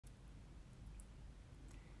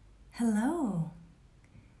Hello.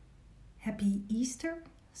 Happy Easter.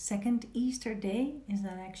 Second Easter day. Is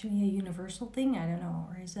that actually a universal thing? I don't know.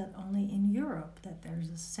 Or is that only in Europe that there's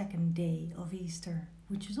a second day of Easter,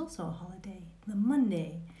 which is also a holiday, the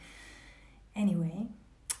Monday? Anyway,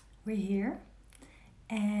 we're here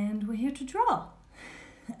and we're here to draw.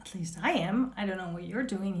 At least I am. I don't know what you're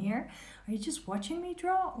doing here. Are you just watching me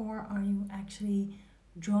draw or are you actually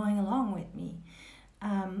drawing along with me?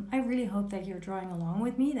 I really hope that you're drawing along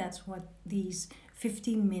with me. That's what these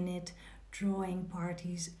 15-minute drawing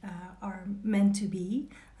parties are meant to be.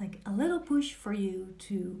 Like a little push for you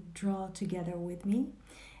to draw together with me.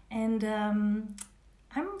 And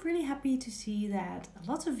I'm really happy to see that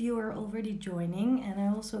lots of you are already joining. And I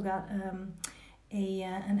also got an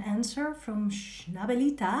answer from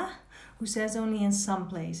Schnabelita, who says only in some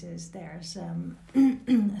places there's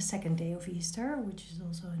a second day of Easter, which is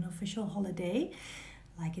also an official holiday,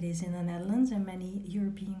 like it is in the Netherlands and many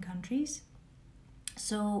European countries.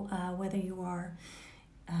 So whether you are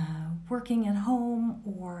working at home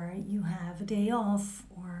or you have a day off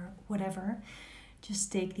or whatever,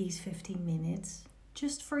 just take these 15 minutes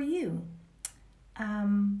just for you.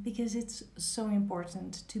 Because it's so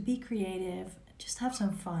important to be creative, just have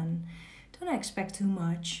some fun. Don't expect too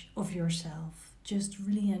much of yourself. Just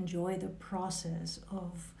really enjoy the process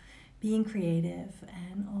of being creative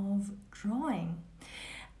and of drawing.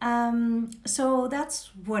 So that's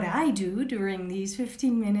what I do during these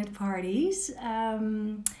 15-minute parties.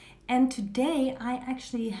 And today I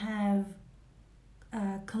actually have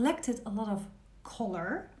collected a lot of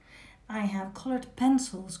color. I have colored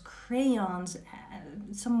pencils, crayons,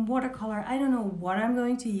 some watercolor. I don't know what I'm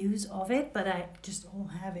going to use of it, but I just all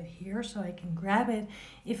have it here so I can grab it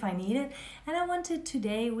if I need it. And I wanted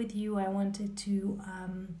today with you, I wanted to...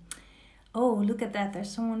 Oh, look at that. There's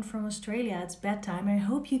someone from Australia. It's bedtime. I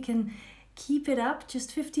hope you can keep it up.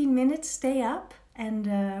 Just 15 minutes. Stay up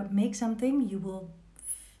and make something. You will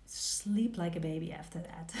sleep like a baby after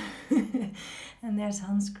that. And there's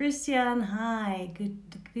Hans Christian. Hi. Good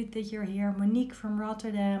that you're here. Monique from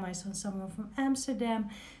Rotterdam. I saw someone from Amsterdam.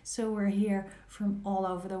 So we're here from all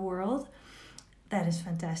over the world. That is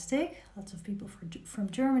fantastic. Lots of people from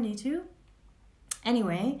Germany too.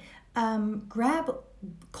 Anyway, grab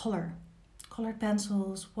color. Colored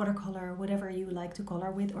pencils, watercolor, whatever you like to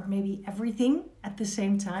color with, or maybe everything at the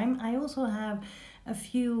same time. I also have a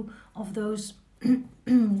few of those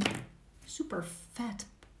super fat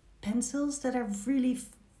pencils that I really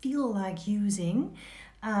feel like using.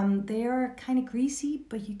 They are kind of greasy,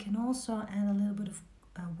 but you can also add a little bit of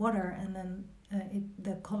water and then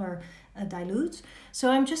the color dilutes.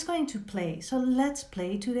 So I'm just going to play. So let's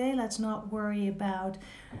play today. Let's not worry about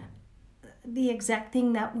the exact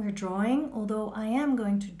thing that we're drawing, although I am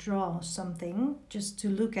going to draw something just to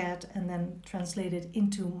look at and then translate it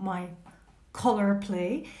into my color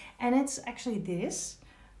play. And it's actually this.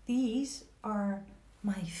 These are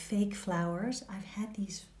my fake flowers. I've had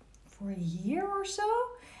these for a year or so,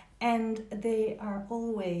 and they are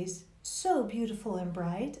always so beautiful and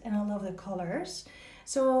bright, and I love the colors.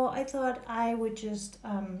 So I thought I would just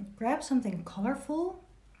grab something colorful.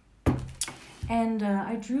 And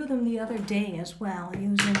I drew them the other day as well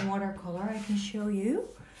using watercolor. I can show you.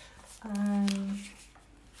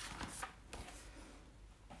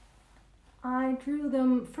 I drew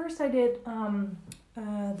them, first I did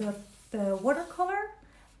the watercolor,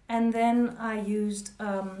 and then I used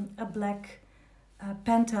a black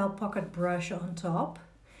Pentel pocket brush on top.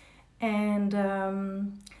 And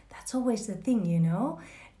that's always the thing, you know,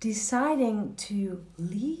 deciding to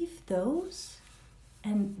leave those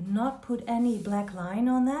and not put any black line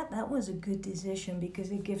on that was a good decision because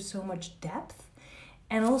it gives so much depth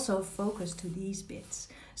and also focus to these bits.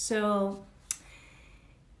 So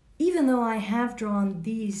even though I have drawn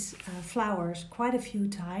these flowers quite a few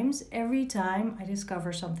times, every time I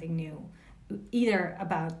discover something new, either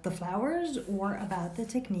about the flowers or about the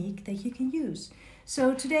technique that you can use.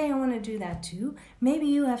 So today I want to do that too. Maybe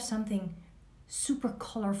you have something super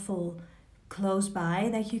colorful close by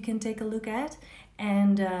that you can take a look at,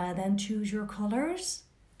 and then choose your colors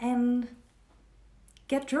and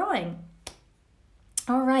get drawing.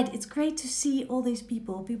 All right, it's great to see all these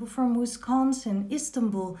people from Wisconsin,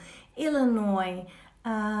 Istanbul, Illinois,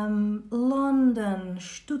 London,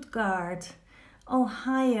 Stuttgart,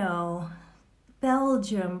 Ohio,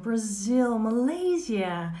 Belgium, Brazil,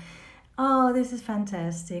 Malaysia. Oh, this is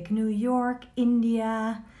fantastic. New York,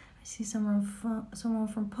 India. I see someone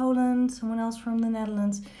from Poland, someone else from the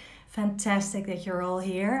Netherlands. Fantastic that you're all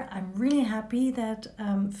here. I'm really happy that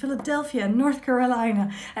Philadelphia, North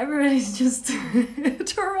Carolina, everybody's just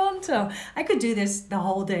Toronto. I could do this the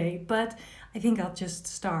whole day, but I think I'll just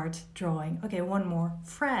start drawing. Okay, one more.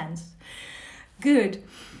 France. Good.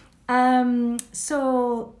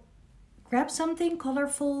 So grab something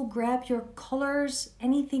colorful, grab your colors,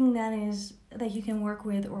 anything that you can work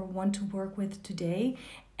with or want to work with today,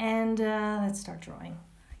 and let's start drawing.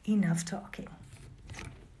 Enough talking.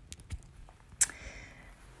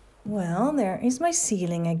 Well, there is my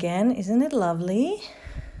ceiling again. Isn't it lovely?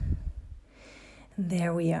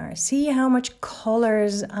 There we are. See how much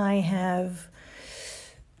colors I have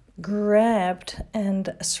grabbed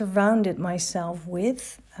and surrounded myself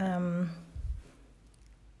with. There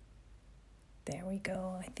we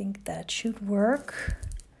go. I think that should work.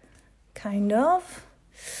 Kind of.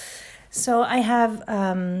 So I have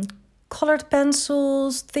colored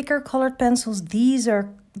pencils, thicker colored pencils. These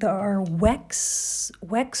are wax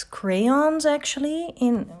crayons actually.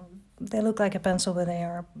 They look like a pencil, but they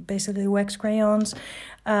are basically wax crayons.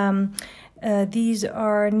 These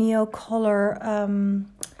are Neocolor.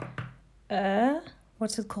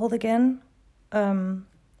 What's it called again?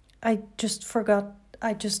 I just forgot.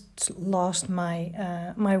 I just lost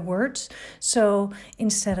my my words. So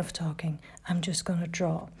instead of talking, I'm just gonna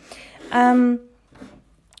draw.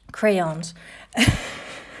 Crayons,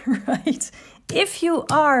 right? If you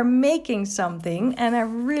are making something, and I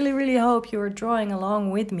really, really hope you are drawing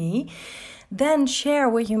along with me, then share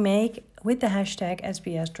what you make with the hashtag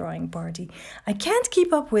SBS Drawing Party. I can't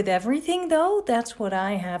keep up with everything though. That's what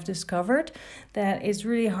I have discovered. That it's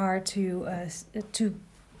really hard to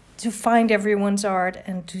find everyone's art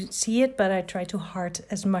and to see it, but I try to heart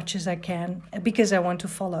as much as I can because I want to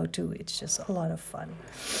follow too. It's just a lot of fun.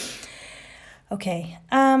 Okay.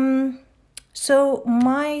 So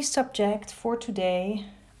my subject for today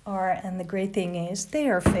are, and the great thing is they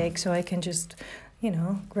are fake, so I can just,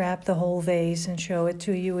 grab the whole vase and show it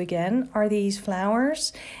to you again, are these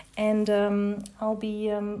flowers. And I'll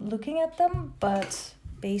be looking at them, but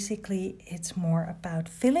basically it's more about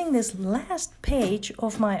filling this last page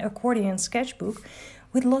of my accordion sketchbook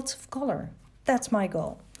with lots of color. That's my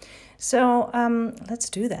goal. So let's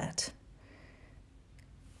do that.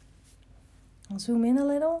 I'll zoom in a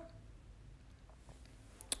little.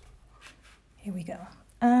 Here we go.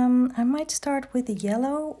 I might start with the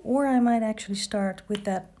yellow, or I might actually start with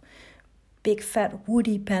that big fat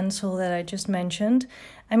woody pencil that I just mentioned.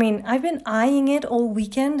 I mean, I've been eyeing it all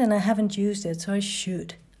weekend and I haven't used it, so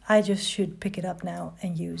I just should pick it up now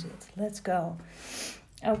and use it. Let's go.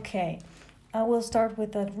 Okay, I will start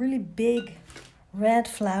with that really big red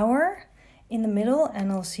flower in the middle,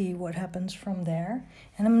 and I'll see what happens from there.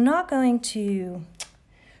 And I'm not going to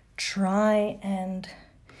try and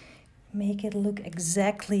make it look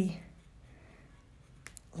exactly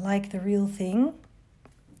like the real thing.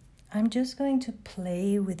 I'm just going to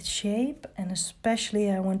play with shape, and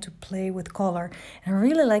especially I want to play with color. And I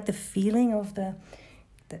really like the feeling of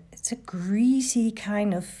it's a greasy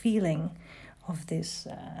kind of feeling of this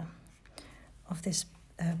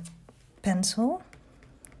pencil.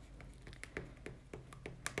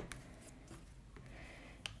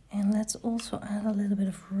 And let's also add a little bit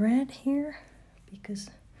of red here, because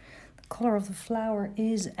the color of the flower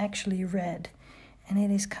is actually red and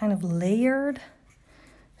it is kind of layered.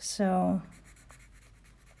 So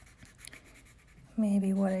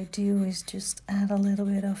maybe what I do is just add a little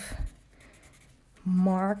bit of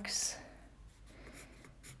marks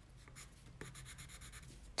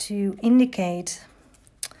to indicate,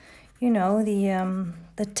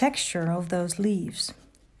 the texture of those leaves.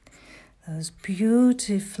 Those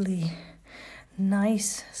beautifully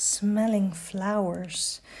nice smelling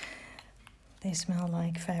flowers. They smell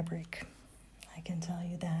like fabric, I can tell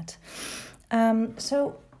you that.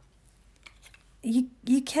 So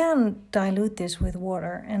you can dilute this with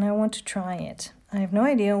water, and I want to try it. I have no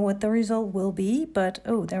idea what the result will be, but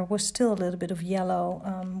there was still a little bit of yellow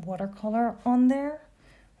watercolor on there,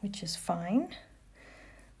 which is fine.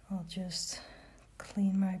 I'll just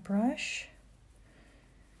clean my brush.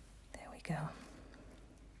 Go.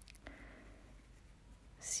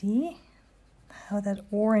 See how that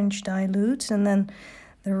orange dilutes and then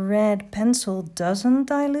the red pencil doesn't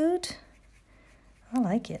dilute? I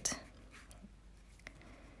like it.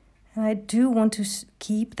 And I do want to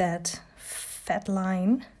keep that fat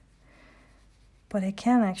line, but I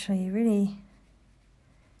can actually really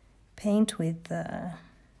paint with the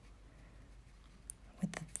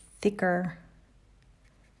thicker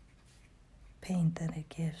paint that it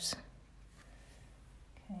gives.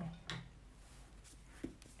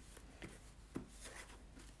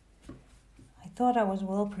 thought I was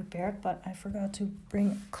well prepared, but I forgot to bring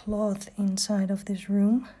a cloth inside of this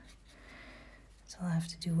room. So I'll have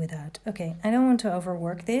to do without. Okay, I don't want to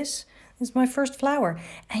overwork this. This is my first flower.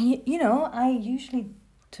 And you know, I usually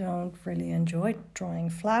don't really enjoy drawing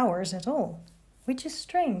flowers at all. Which is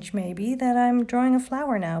strange, maybe, that I'm drawing a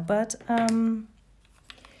flower now. But, I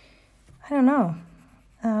don't know.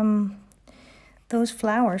 Those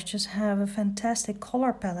flowers just have a fantastic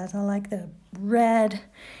color palette. I like the red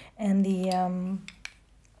and the...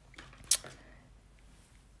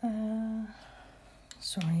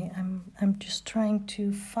 sorry, I'm just trying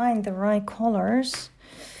to find the right colors.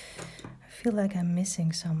 I feel like I'm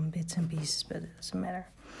missing some bits and pieces, but it doesn't matter.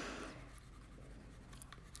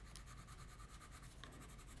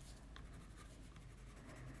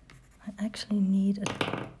 I actually need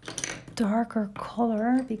a darker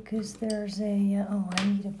color because there's a... oh, I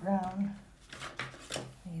need a brown.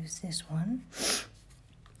 I'll use this one.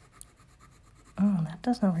 Oh, that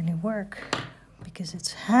doesn't really work because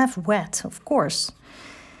it's half wet, of course.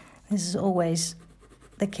 This is always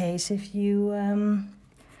the case if you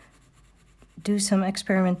do some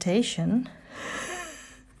experimentation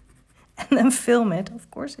and then film it. Of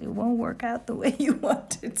course, it won't work out the way you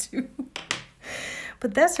want it to.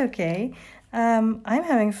 But that's okay. I'm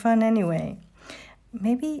having fun anyway.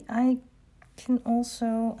 Maybe I can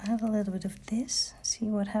also add a little bit of this. See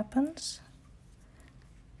what happens.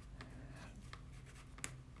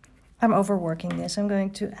 I'm overworking this. I'm going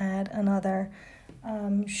to add another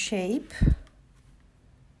shape.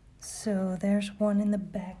 So there's one in the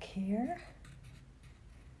back here.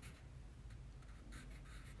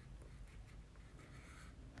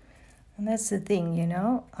 And that's the thing, you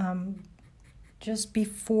know. Just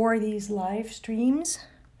before these live streams,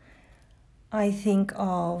 I think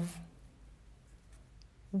of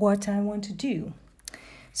what I want to do.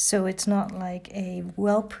 So it's not like a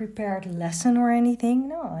well-prepared lesson or anything.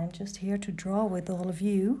 No, I'm just here to draw with all of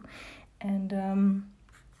you. And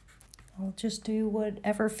I'll just do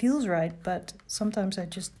whatever feels right. But sometimes I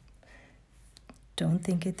just don't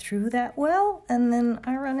think it through that well. And then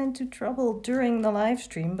I run into trouble during the live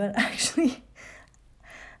stream. But actually,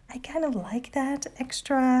 I kind of like that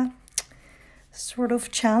extra sort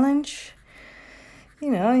of challenge.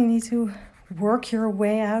 You know, you need to work your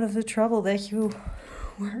way out of the trouble that you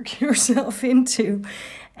work yourself into.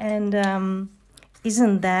 And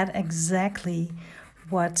isn't that exactly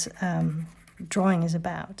what drawing is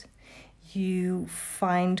about? You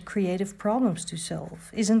find creative problems to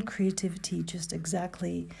solve. Isn't creativity just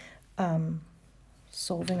exactly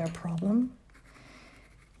solving a problem?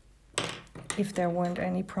 If there weren't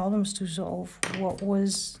any problems to solve, what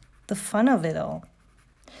was the fun of it all?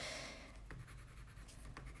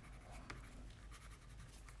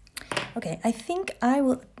 Okay, I think I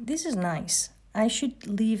will... This is nice. I should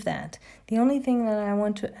leave that. The only thing that I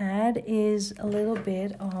want to add is a little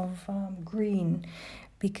bit of green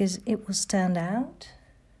because it will stand out.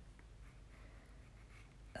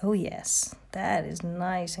 Oh yes, that is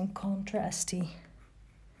nice and contrasty.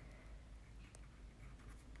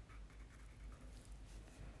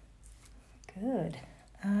 Good.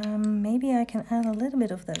 Maybe I can add a little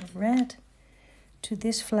bit of that red to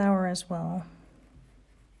this flower as well.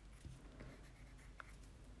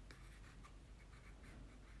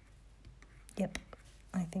 Yep,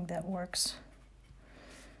 I think that works.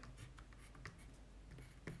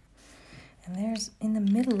 And there's, in the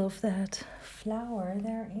middle of that flower,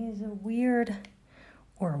 there is a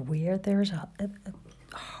there's a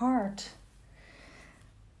heart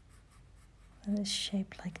that is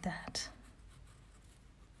shaped like that.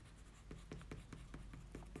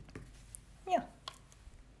 Yeah,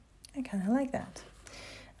 I kind of like that.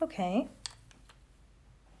 Okay.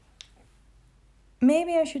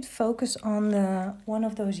 Maybe I should focus on the one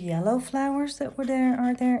of those yellow flowers that were there,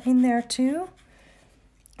 are there in there too.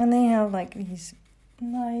 And they have like these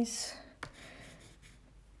nice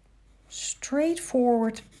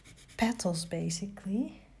straightforward petals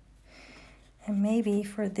basically. And maybe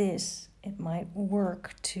for this it might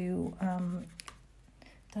work to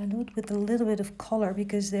dilute with a little bit of color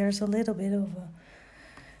because there's a little bit of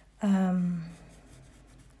a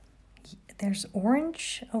there's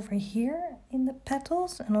orange over here in the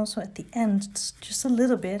petals and also at the end, it's just a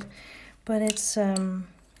little bit, but it's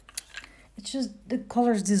just the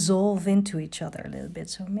colors dissolve into each other a little bit.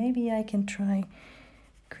 So maybe I can try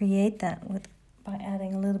create that by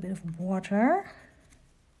adding a little bit of water.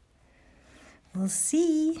 We'll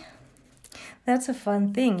see. That's a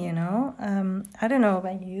fun thing, you know. I don't know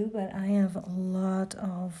about you, but I have a lot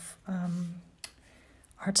of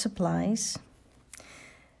art supplies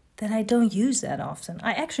that I don't use that often.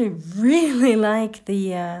 I actually really like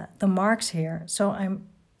the marks here. So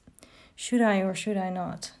should I or should I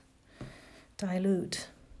not dilute?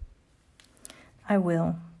 I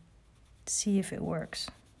will see if it works.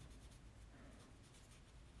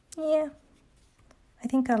 Yeah, I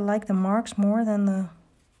think I like the marks more than the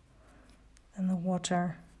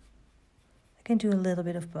water. I can do a little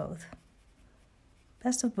bit of both.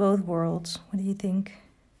 Best of both worlds. What do you think?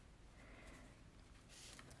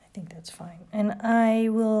 I think that's fine. And I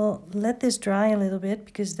will let this dry a little bit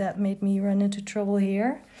because that made me run into trouble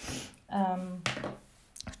here.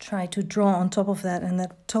 Try to draw on top of that, and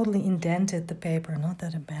that totally indented the paper. Not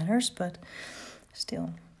that it matters, but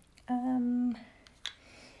still.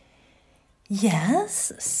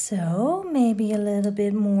 Yes, so maybe a little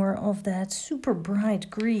bit more of that super bright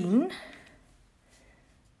green.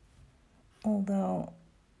 Although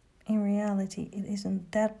in reality it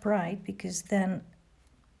isn't that bright, because then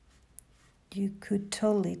you could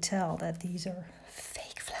totally tell that these are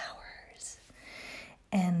fake flowers.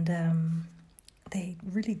 And they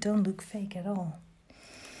really don't look fake at all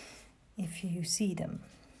if you see them,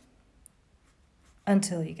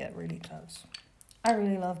 until you get really close. I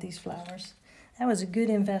really love these flowers. That was a good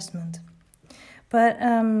investment. But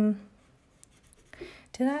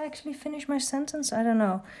did I actually finish my sentence? I don't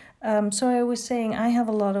know. So I was saying I have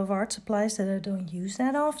a lot of art supplies that I don't use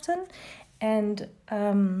that often. And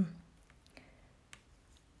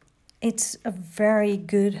it's a very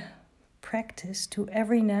good practice to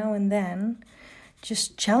every now and then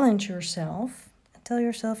just challenge yourself and tell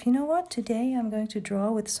yourself, you know what, today I'm going to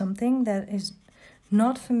draw with something that is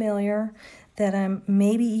not familiar, that I'm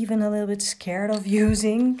maybe even a little bit scared of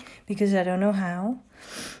using because I don't know how.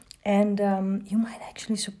 And you might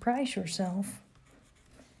actually surprise yourself.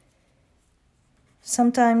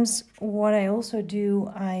 Sometimes what I also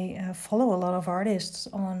do, I follow a lot of artists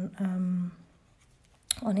on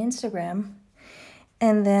Instagram,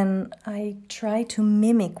 and then I try to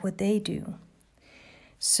mimic what they do.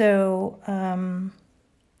 So,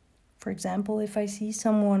 for example, if I see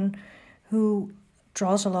someone who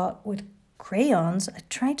draws a lot with crayons, I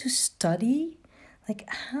try to study, like,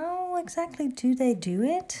 how exactly do they do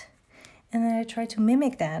it? And then I try to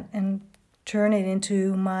mimic that and turn it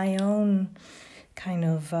into my own kind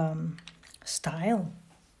of style.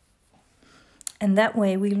 And that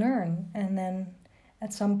way we learn. And then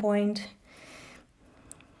at some point,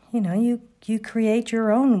 you know, you create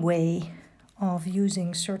your own way of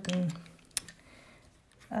using certain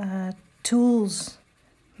tools,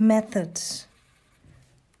 methods,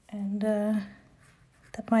 and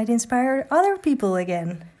that might inspire other people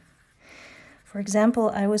again. For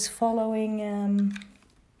example, I was following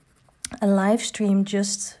a live stream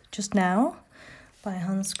just now by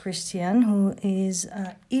Hans Christian, who is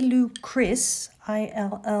Illuchris, Chris,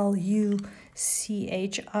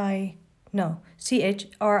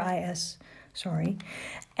 sorry.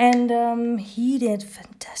 And he did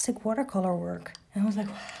fantastic watercolor work. And I was like,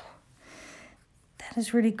 wow, that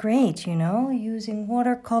is really great, you know, using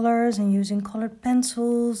watercolors and using colored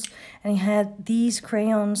pencils. And he had these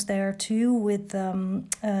crayons there too with the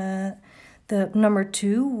number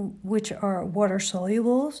 2, which are water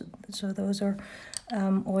soluble. So those are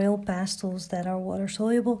oil pastels that are water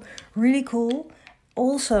soluble. Really cool.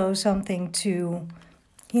 Also something to,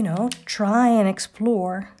 you know, try and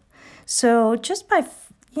explore. So just by,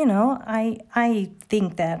 you know, I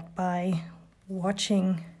think that by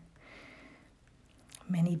watching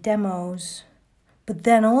many demos, but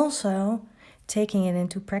then also taking it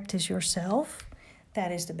into practice yourself,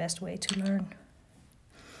 that is the best way to learn.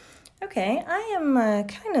 Okay, I am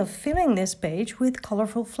kind of filling this page with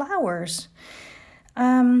colorful flowers.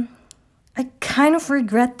 I kind of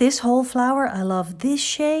regret this whole flower. I love this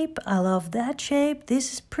shape, I love that shape,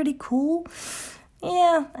 this is pretty cool.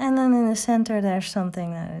 Yeah, and then in the center there's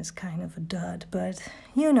something that is kind of a dud, but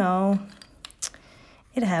you know,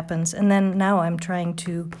 it happens. And then now I'm trying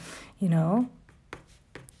to, you know,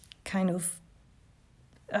 kind of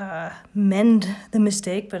mend the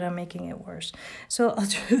mistake, but I'm making it worse. So I'll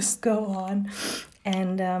just go on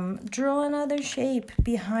and draw another shape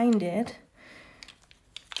behind it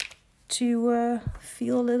to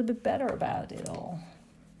feel a little bit better about it all.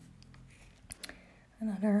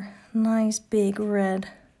 Another nice big red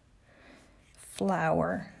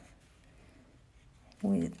flower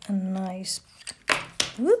with a nice,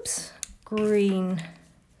 whoops, green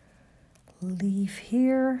leaf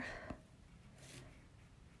here.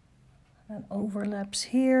 That overlaps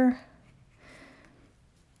here.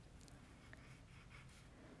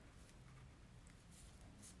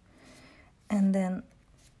 And then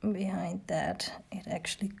behind that, it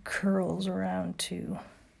actually curls around to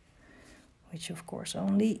which of course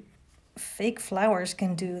only fake flowers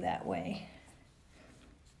can do that way.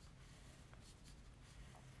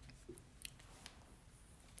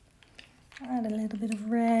 Add a little bit of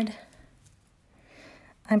red.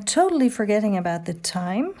 I'm totally forgetting about the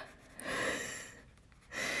time.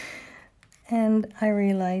 And I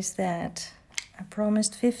realized that I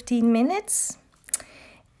promised 15 minutes.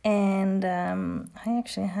 And I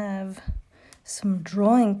actually have some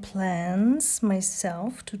drawing plans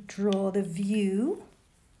myself to draw the view.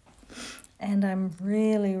 And I'm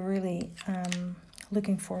really, really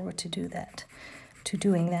looking forward to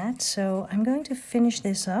doing that. So I'm going to finish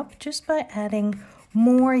this up just by adding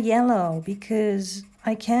more yellow because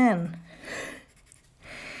I can.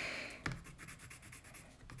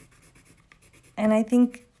 And I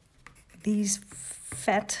think these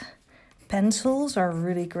fat pencils are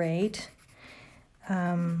really great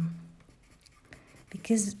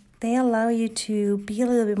because they allow you to be a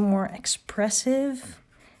little bit more expressive,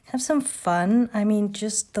 have some fun. I mean,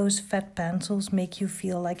 just those fat pencils make you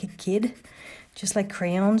feel like a kid, just like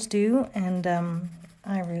crayons do, and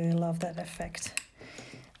I really love that effect.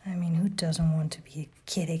 I mean, who doesn't want to be a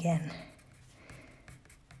kid again?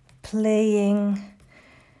 Playing,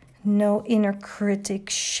 no inner critic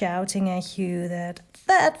shouting at you that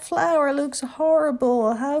flower looks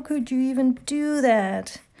horrible, how could you even do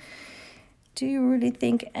that? Do you really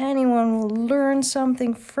think anyone will learn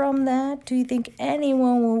something from that? Do you think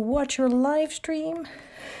anyone will watch your live stream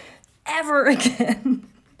ever again?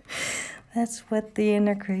 That's what the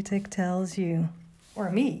inner critic tells you.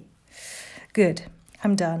 Or me. Good,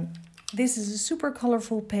 I'm done. This is a super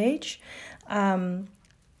colorful page. And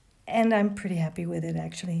I'm pretty happy with it,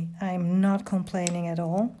 actually. I'm not complaining at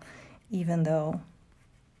all, even though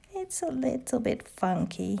it's a little bit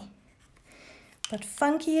funky. But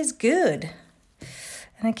funky is good.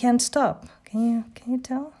 And I can't stop. Can you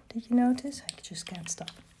tell? Did you notice? I just can't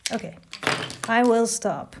stop. Okay, I will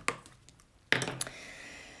stop.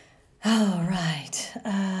 All right,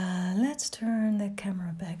 let's turn the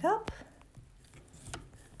camera back up.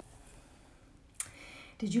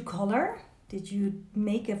 Did you color? Did you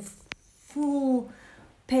make a full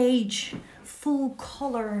page, full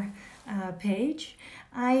color page?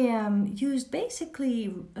 I used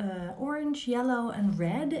basically orange, yellow, and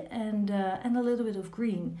red, and a little bit of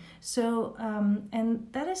green. So, and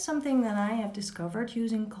that is something that I have discovered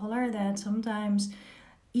using color, that sometimes,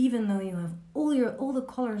 even though you have all the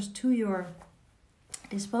colors to your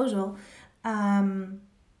disposal,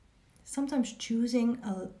 sometimes choosing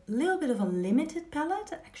a little bit of a limited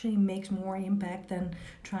palette actually makes more impact than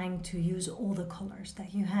trying to use all the colors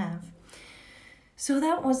that you have. So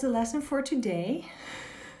that was the lesson for today.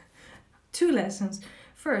 2 lessons.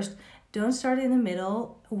 First, don't start in the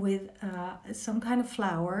middle with some kind of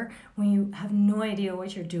flower when you have no idea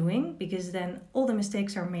what you're doing, because then all the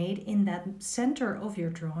mistakes are made in that center of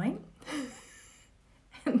your drawing.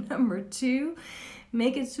 And number 2,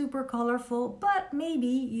 make it super colorful, but maybe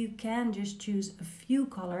you can just choose a few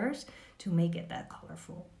colors to make it that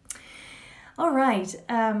colorful. All right,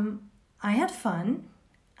 I had fun.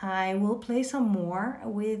 I will play some more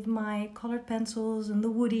with my colored pencils and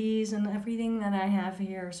the woodies and everything that I have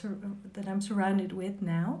here, that I'm surrounded with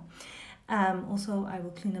now. Also, I will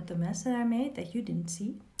clean up the mess that I made that you didn't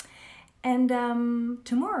see. And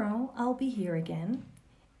tomorrow I'll be here again.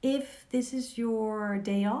 If this is your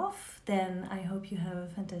day off, then I hope you have a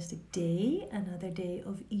fantastic day, another day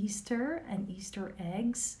of Easter and Easter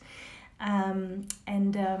eggs.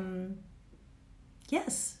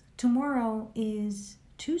 Yes, tomorrow is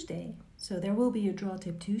Tuesday, so there will be a Draw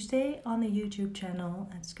Tip Tuesday on the YouTube channel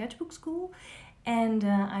at Sketchbook School, and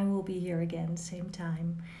I will be here again same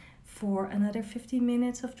time for another 15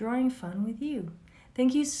 minutes of drawing fun with you.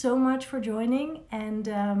 Thank you so much for joining, and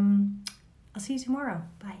I'll see you tomorrow.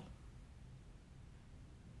 Bye.